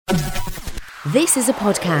This is a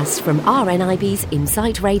podcast from RNIB's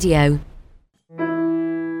Insight Radio.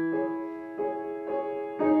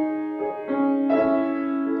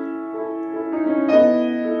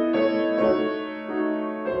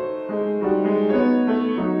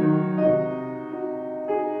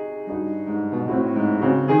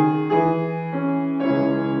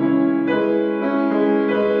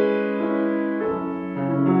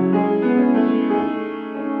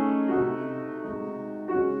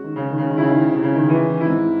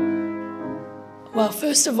 Well,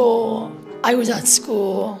 first of all, I was at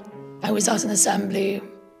school, I was at an assembly,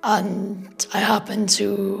 and I happened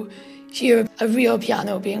to hear a real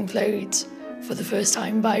piano being played for the first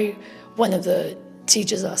time by one of the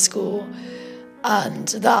teachers at school. And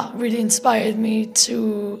that really inspired me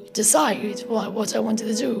to decide what I wanted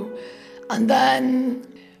to do. And then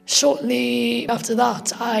shortly after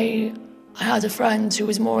that, I had a friend who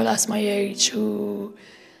was more or less my age who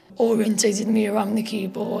orientated me around the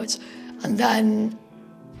keyboard. And then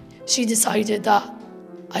she decided that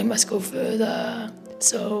I must go further.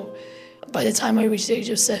 So by the time I reached the age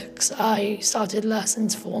of 6, I started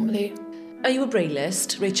lessons formally. Are you a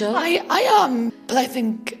brailleist, Rachel? I am, but I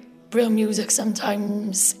think braille music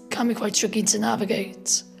sometimes can be quite tricky to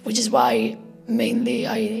navigate, which is why mainly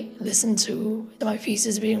I listen to my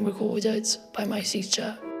pieces being recorded by my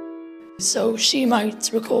teacher. So she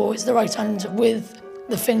might record the right hand with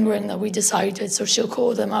the fingering that we decided, so she'll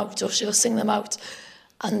call them out or she'll sing them out,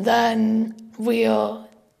 and then we'll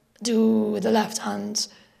do the left hand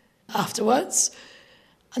afterwards,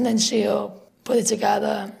 and then she'll put it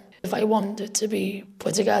together if I want it to be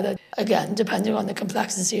put together, again depending on the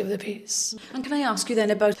complexity of the piece. And can I ask you then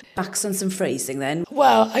about accents and phrasing then?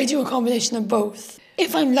 Well, I do a combination of both.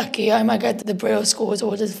 If I'm lucky, I might get the braille scores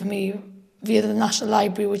ordered for me via the National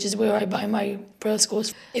Library, which is where I buy my braille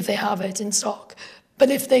scores if they have it in stock. But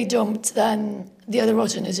if they don't, then the other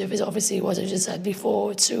alternative is obviously what I just said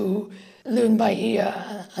before, to learn by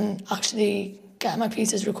ear and actually get my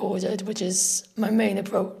pieces recorded, which is my main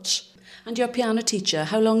approach. And your piano teacher,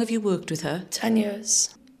 how long have you worked with her? 10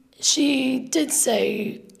 years. She did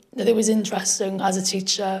say that it was interesting as a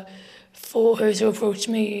teacher for her to approach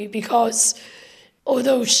me because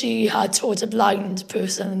although she had taught a blind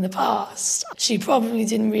person in the past, she probably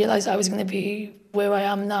didn't realise I was going to be where I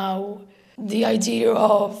am now. The idea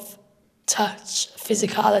of touch,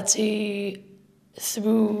 physicality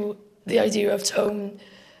through the idea of tone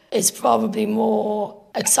is probably more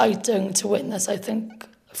exciting to witness, I think,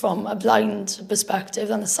 from a blind perspective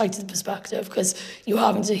than a sighted perspective, because you're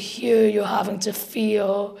having to hear, you're having to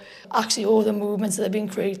feel actually all the movements that are being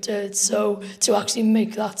created, so to actually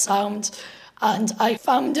make that sound. And I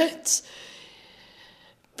found it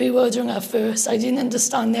bewildering at first. I didn't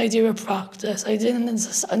understand the idea of practice. I didn't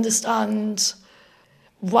understand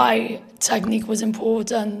why technique was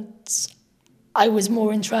important. I was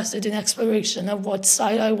more interested in exploration of what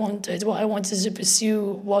style I wanted, what I wanted to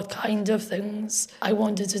pursue, what kind of things I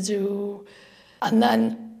wanted to do. And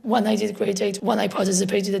then when I did grade 8, when I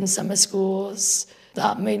participated in summer schools,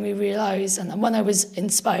 that made me realise, and when I was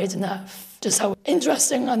inspired enough, just how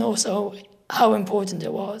interesting and also how important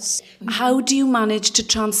it was. How do you manage to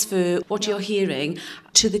transfer what you're hearing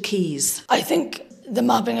to the keys? I think the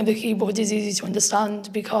mapping of the keyboard is easy to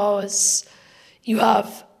understand because you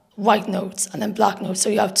have white notes and then black notes. So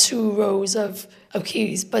you have 2 rows of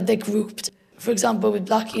keys, but they're grouped. For example, with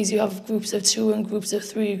black keys, you have groups of 2 and groups of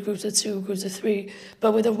 3, groups of 2, groups of 3.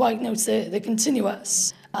 But with the white notes, they're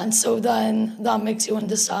continuous. And so then that makes you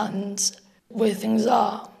understand where things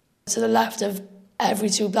are. To the left of every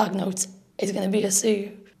 2 black notes is going to be a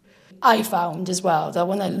C. I found as well that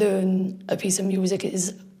when I learn a piece of music, it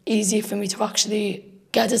is easy for me to actually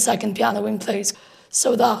get a second piano in place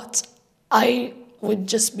so that I would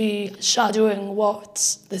just be shadowing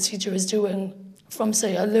what the teacher is doing from,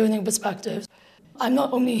 say, a learning perspective. I'm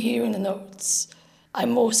not only hearing the notes,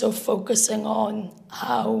 I'm also focusing on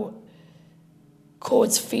how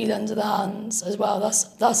chords feel under the hands as well.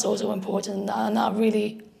 That's also important, and that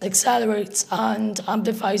really accelerates and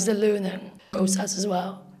amplifies the learning process as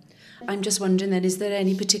well. I'm just wondering then, is there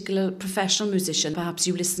any particular professional musician perhaps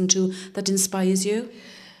you listen to that inspires you?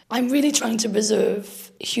 I'm really trying to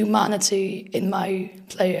preserve humanity in my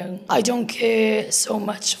playing. I don't care so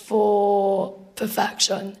much for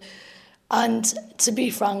perfection. And to be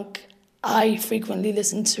frank, I frequently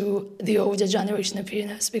listen to the older generation of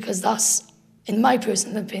pianists because that's, in my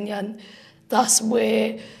personal opinion, that's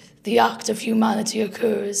where the act of humanity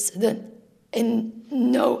occurs that in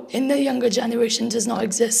the younger generation does not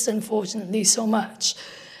exist, unfortunately, so much.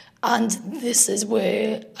 And this is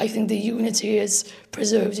where I think the unity is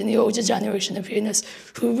preserved in the older generation of pianists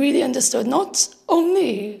who really understood not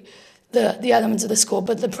only the elements of the score,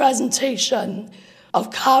 but the presentation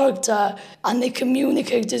of character, and they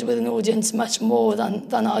communicated with an audience much more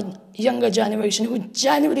than our younger generation, who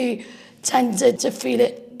generally tended to feel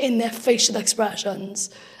it in their facial expressions,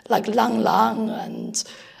 like Lang Lang and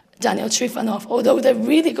Daniel Trifanoff. Although they're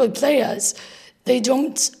really good players, they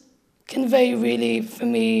don't convey really, for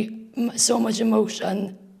me, so much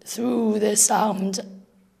emotion through their sound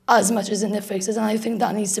as much as in their faces, and I think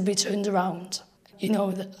that needs to be turned around. You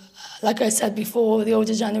know, like I said before, the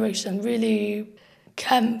older generation, really,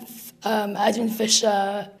 Kempf, Edwin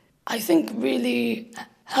Fisher, I think really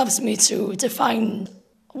helps me to define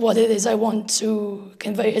what it is I want to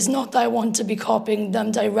convey. It's not that I want to be copying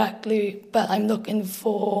them directly, but I'm looking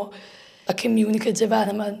for a communicative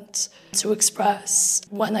element to express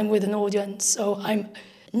when I'm with an audience. So I'm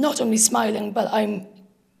not only smiling, but I'm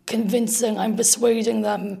convincing, I'm persuading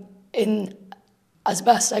them in as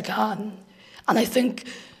best I can. And I think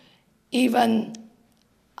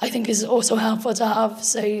it's also helpful to have,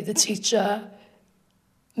 say, the teacher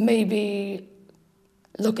maybe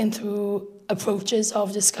looking through approaches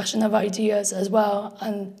of discussion of ideas as well,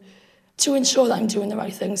 and to ensure that I'm doing the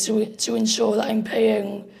right things, to ensure that I'm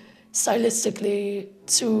paying stylistically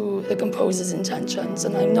to the composer's intentions,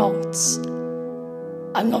 and I'm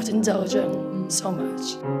not indulging so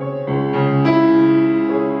much.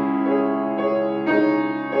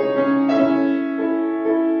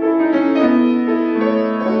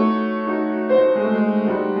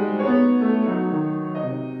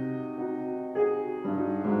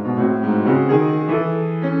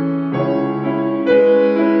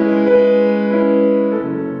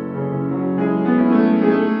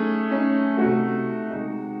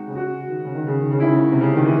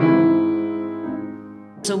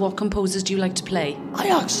 So what composers do you like to play? I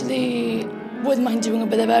actually wouldn't mind doing a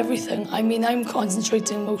bit of everything. I mean, I'm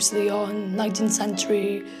concentrating mostly on 19th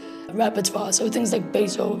century repertoire, so things like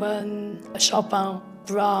Beethoven, Chopin,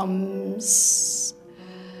 Brahms.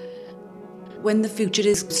 When the future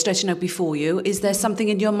is stretching out before you, is there something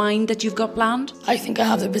in your mind that you've got planned? I think I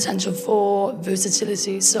have the potential for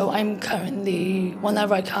versatility, so I'm currently,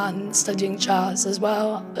 whenever I can, studying jazz as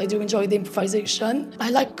well. I do enjoy the improvisation.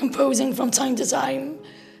 I like composing from time to time.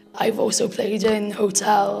 I've also played in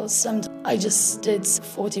hotels, and I just did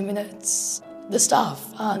 40 minutes. The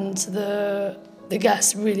staff and the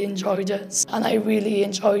guests really enjoyed it, and I really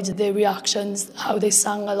enjoyed their reactions, how they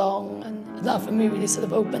sang along, and that for me really sort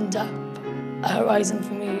of opened up a horizon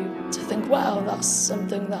for me to think, well, that's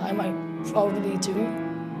something that I might probably do.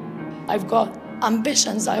 I've got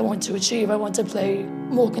ambitions that I want to achieve. I want to play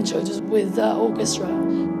more concertos with the orchestra.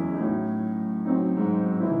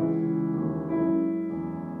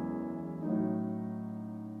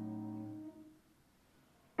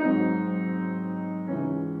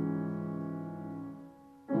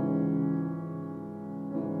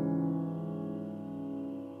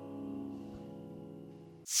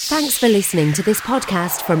 Thanks for listening to this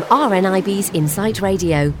podcast from RNIB's Insight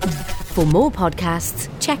Radio. For more podcasts,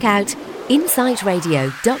 check out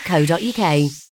insightradio.co.uk.